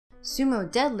Sumo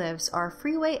deadlifts are a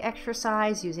free weight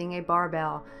exercise using a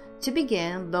barbell. To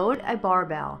begin, load a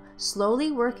barbell.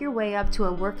 Slowly work your way up to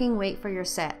a working weight for your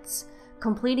sets.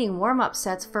 Completing warm-up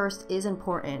sets first is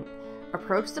important.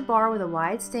 Approach the bar with a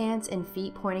wide stance and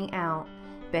feet pointing out.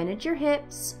 Bend at your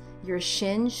hips. Your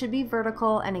shins should be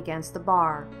vertical and against the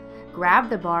bar. Grab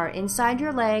the bar inside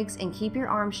your legs and keep your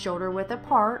arms shoulder-width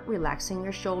apart, relaxing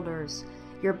your shoulders.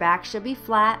 Your back should be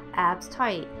flat, abs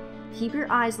tight. Keep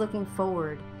your eyes looking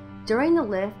forward. During the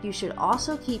lift, you should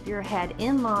also keep your head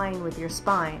in line with your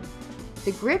spine.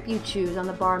 The grip you choose on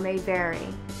the bar may vary.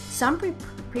 Some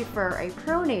prefer a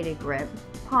pronated grip,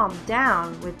 palm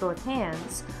down with both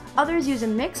hands. Others use a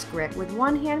mixed grip with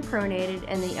one hand pronated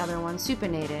and the other one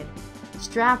supinated.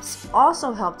 Straps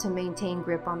also help to maintain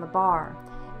grip on the bar.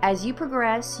 As you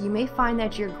progress, you may find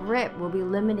that your grip will be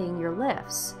limiting your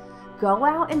lifts. Go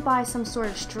out and buy some sort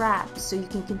of straps so you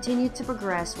can continue to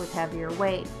progress with heavier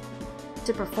weight.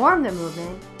 To perform the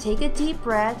movement, take a deep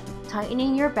breath,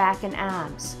 tightening your back and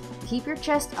abs. Keep your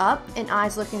chest up and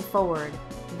eyes looking forward.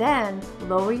 Then,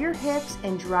 lower your hips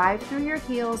and drive through your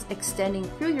heels, extending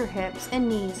through your hips and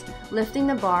knees, lifting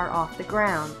the bar off the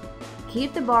ground.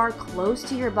 Keep the bar close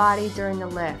to your body during the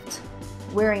lift.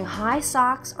 Wearing high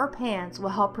socks or pants will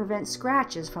help prevent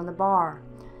scratches from the bar.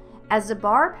 As the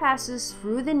bar passes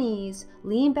through the knees,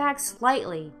 lean back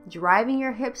slightly, driving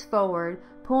your hips forward,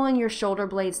 pulling your shoulder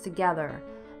blades together.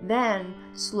 Then,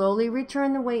 slowly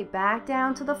return the weight back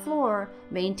down to the floor,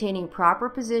 maintaining proper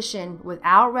position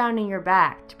without rounding your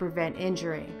back to prevent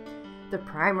injury. The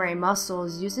primary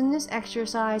muscles used in this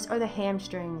exercise are the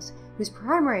hamstrings, whose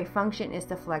primary function is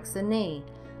to flex the knee.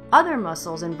 Other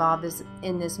muscles involved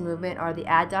in this movement are the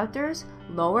adductors,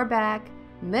 lower back,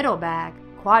 middle back,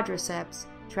 quadriceps,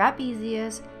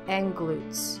 trapezius, and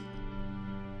glutes.